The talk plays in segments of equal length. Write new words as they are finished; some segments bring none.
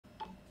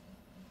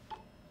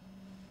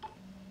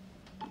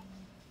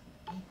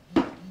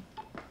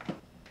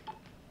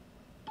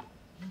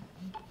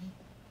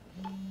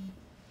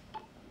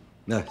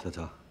哎，小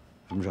乔，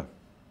什么事儿？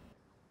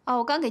哦，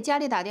我刚给家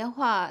里打电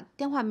话，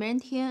电话没人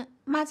听。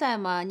妈在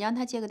吗？你让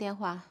她接个电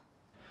话。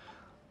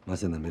妈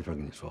现在没法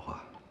跟你说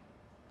话，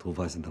突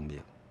发心脏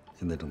病，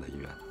现在正在医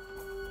院呢。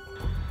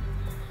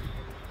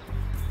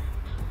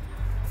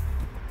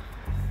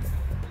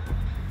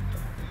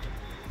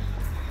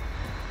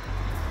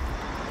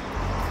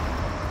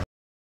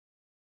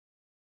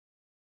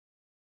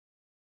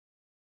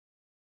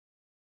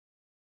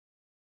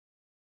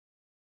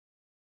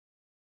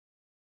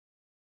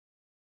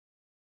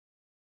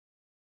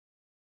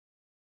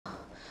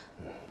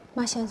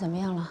妈现在怎么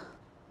样了？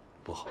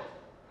不好，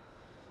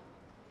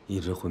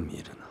一直昏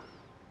迷着呢。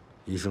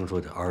医生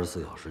说得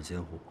24小时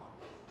监护。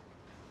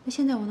那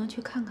现在我能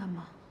去看看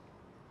吗？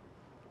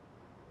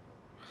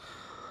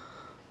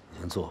你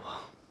先坐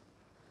吧。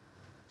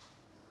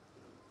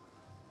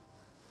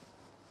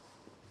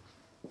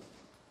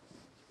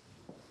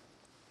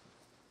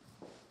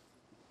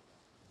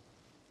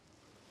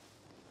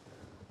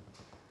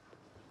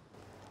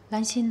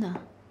兰心呢？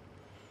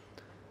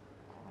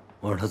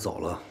我让他走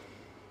了。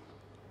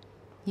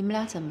你们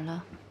俩怎么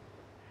了？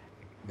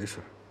没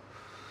事，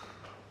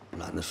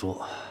懒得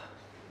说。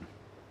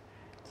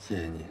谢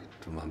谢你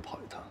这么晚跑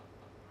一趟。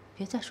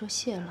别再说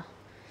谢了。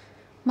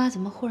妈怎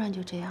么忽然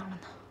就这样了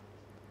呢？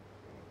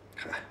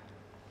嗨，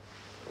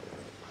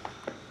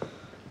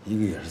一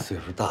个也是岁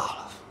数大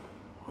了，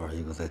二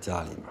一个在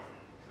家里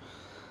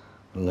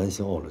面，兰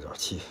心怄了点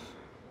气。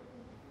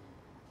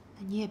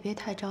那你也别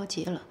太着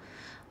急了，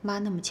妈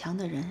那么强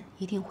的人，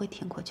一定会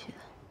挺过去的。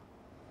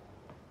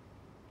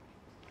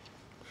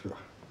是。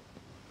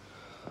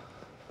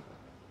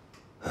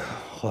哎，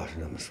话是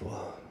这么说，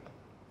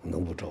我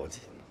能不着急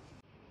吗？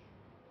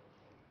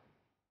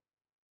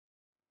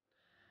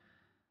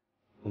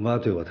我妈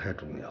对我太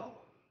重要了，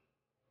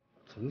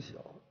从小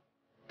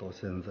到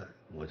现在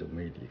我就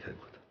没离开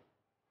过她，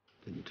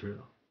这你知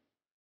道。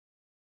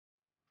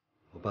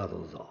我爸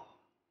走得早，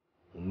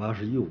我妈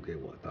是又给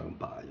我当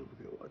爸又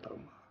给我当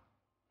妈，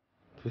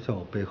就像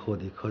我背后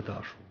的一棵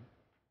大树，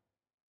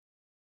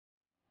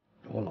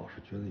让我老是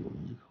觉得有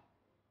依靠。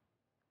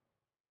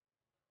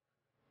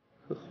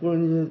可忽然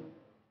间，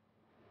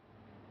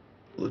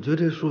我觉得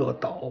这树要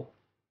倒，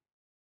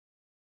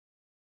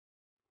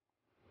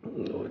我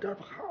有点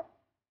怕。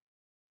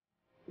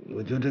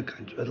我觉得这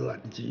感觉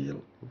烂极了。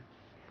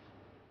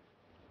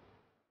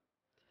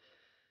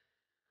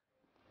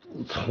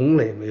我从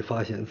来没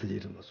发现自己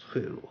这么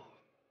脆弱，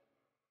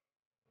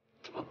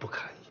这么不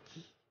堪一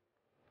击。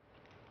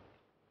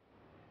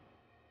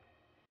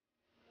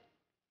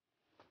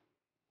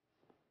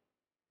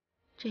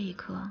这一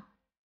刻，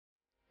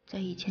在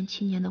以前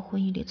7年的婚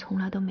姻里从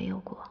来都没有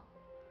过。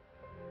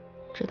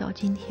直到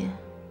今天，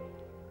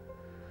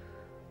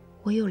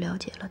我又了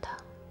解了他。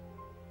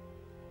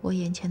我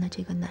眼前的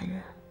这个男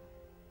人，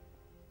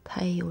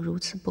他也有如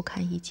此不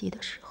堪一击的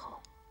时候。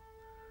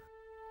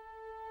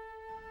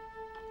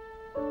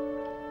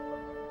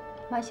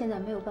妈现在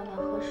没有办法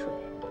喝水，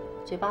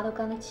嘴巴都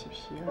干得起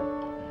皮了，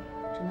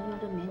只能用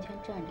这棉签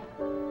蘸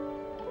着。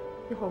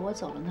一会儿我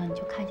走了呢，你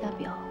就看一下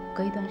表，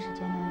隔一段时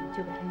间呢，你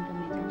就给他用这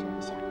棉签蘸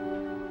一下。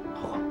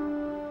好。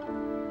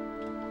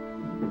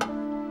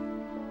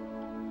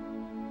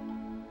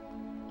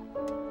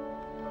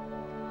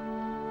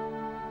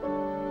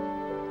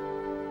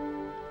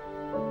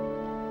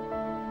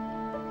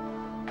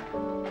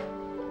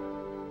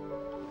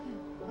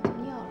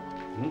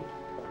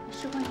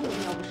试换这个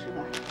尿不湿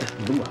吧？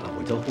你甭管了，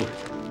我叫护士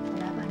去。你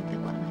来吧，你别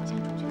管了，你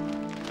先出去。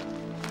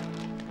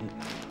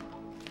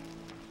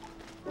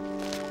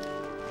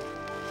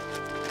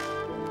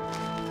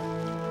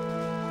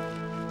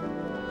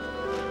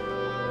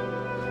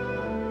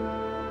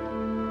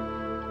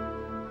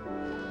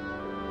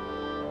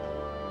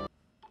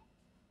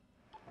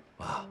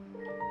妈，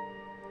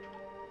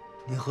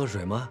您喝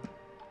水吗？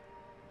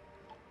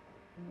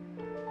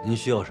您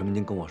需要什么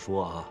您跟我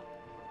说啊。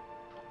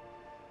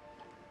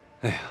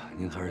哎呀，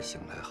您还是醒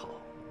来好。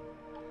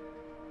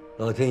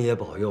老天爷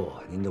保佑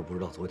啊！您都不知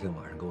道昨天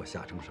晚上给我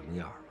吓成什么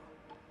样了。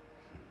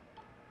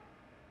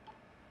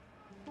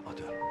哦，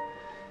对了，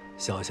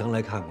小强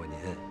来看过您。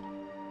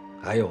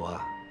还有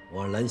啊，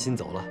我让兰心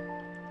走了，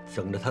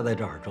省着她在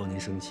这儿招您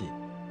生气。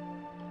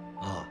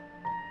啊。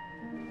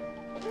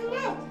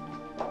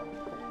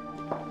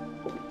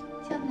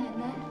叫奶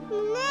奶。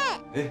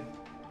哎，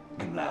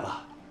你们来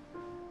了。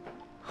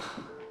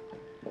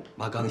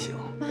妈刚醒。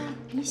妈，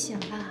你醒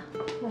了。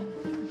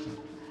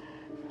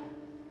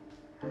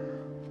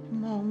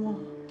毛毛，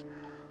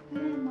哎，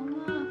毛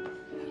毛，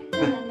叫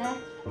奶奶。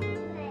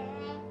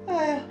哎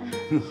呀，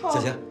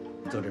小强，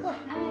坐这儿。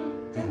哎，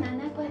叫奶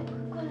奶，过来，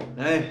过来。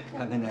哎，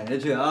看看奶奶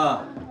去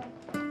啊。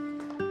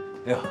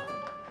哎呦，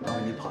麻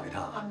烦你跑一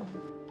趟啊。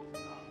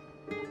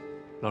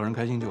老人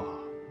开心就好。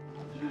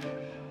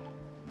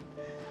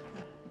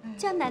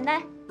叫奶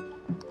奶。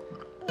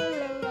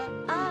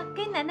啊，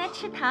给奶奶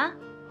吃糖。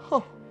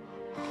好。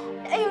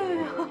哎呦呦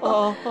呦！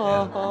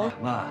好。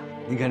妈，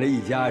你看这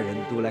一家人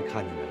都来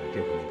看你来了，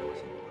这回你高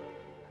兴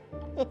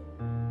了。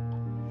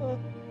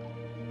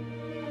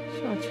小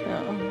强，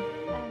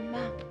哎，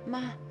妈，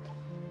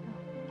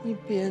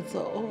别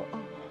走啊！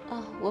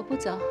哦，我不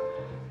走，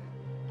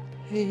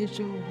陪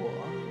着我，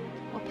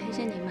我陪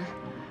着你们。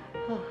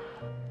啊，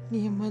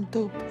你们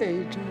都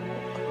陪着我。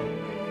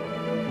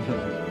陪着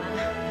你们。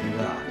林哥，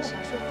少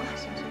说话，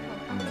少说话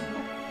啊！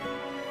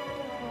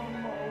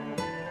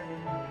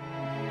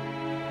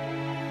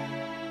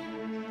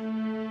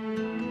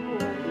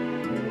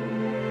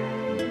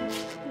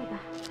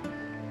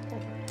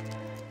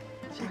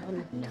对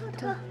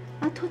吧？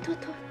脱啊，脱！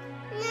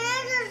奶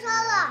奶怎么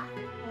了？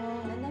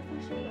奶奶发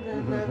烧了。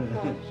奶奶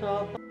发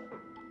烧。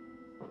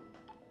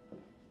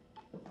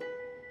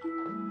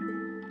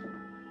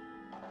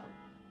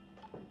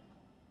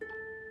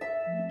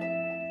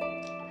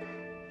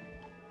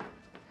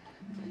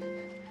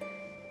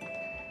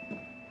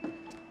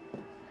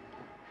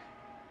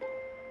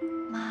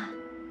妈，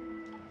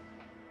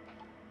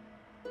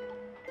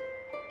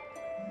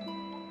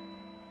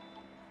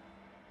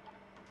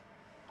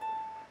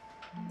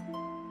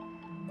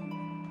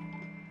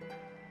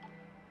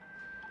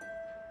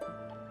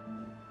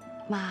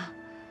妈，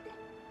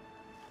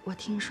我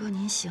听说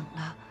您醒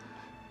了，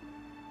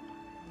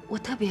我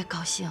特别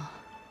高兴。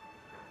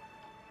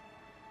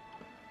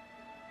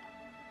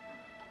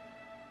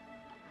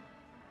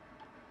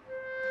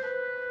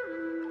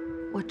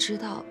我知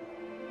道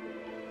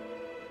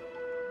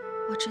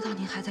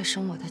您还在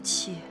生我的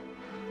气，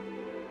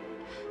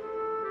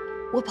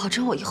我保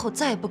证我以后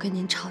再也不跟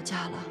您吵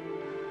架了。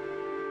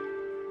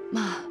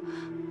妈，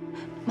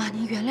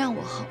您原谅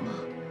我好吗？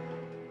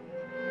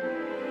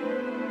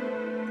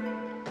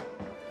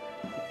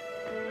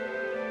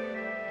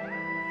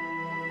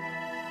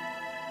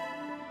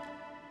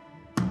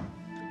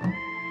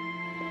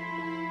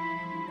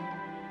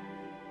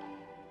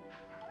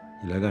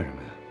你来干什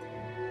么呀？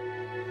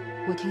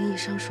我听医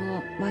生说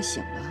妈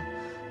醒了，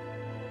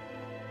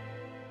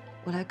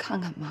我来看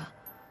看妈，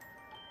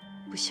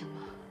不行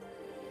吗？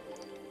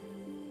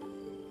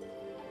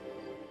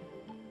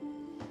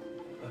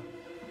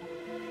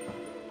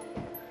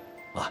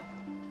妈，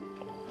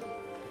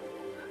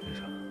你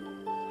说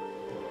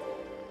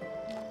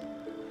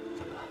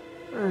怎么了？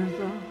儿子，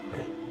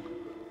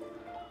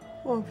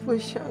我不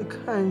想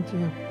看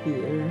见别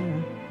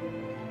人，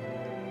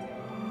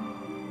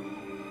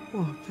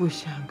我不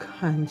想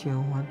看见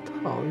我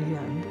讨厌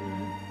的人。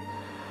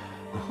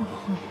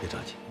别着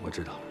急，我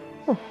知道了。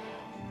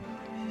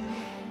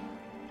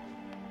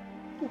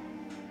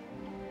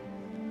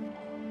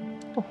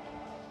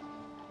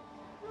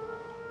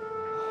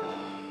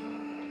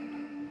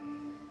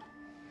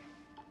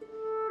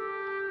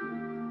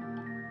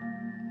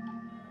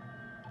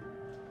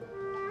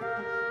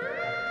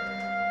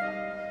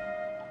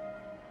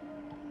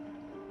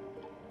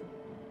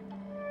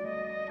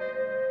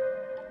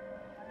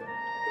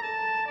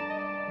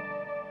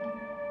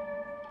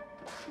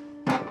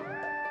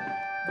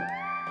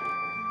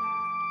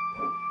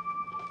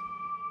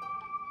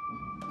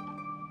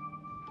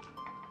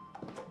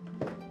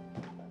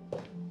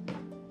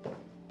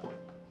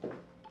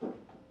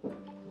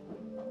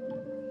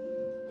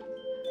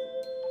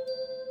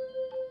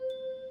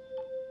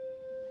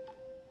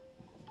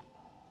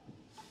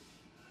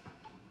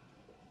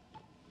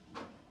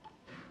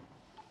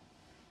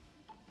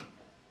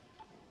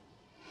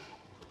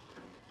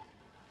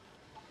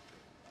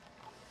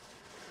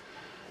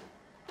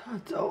他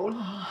走了，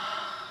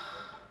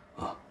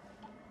啊，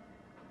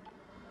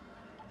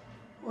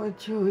我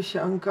就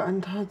想赶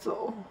他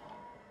走。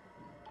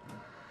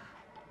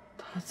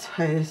他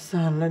拆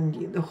散了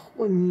你的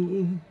婚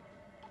姻，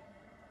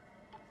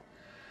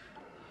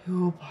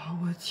又把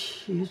我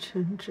气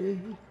成这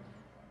样，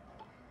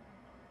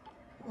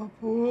我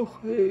不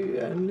会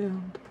原谅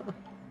他，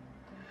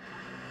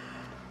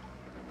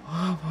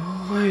我不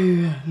会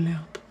原谅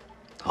他。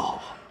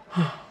好，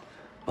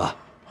爸，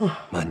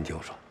妈，你听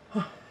我说，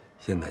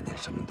现在您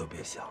什么都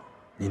别想，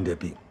您这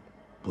病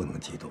不能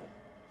激动，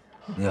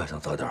您要想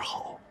早点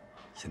好，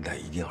现在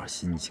一定要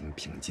心情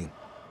平静，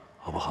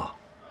好不好？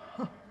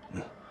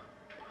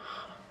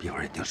闭会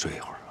儿眼睛睡一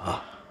会儿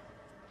啊。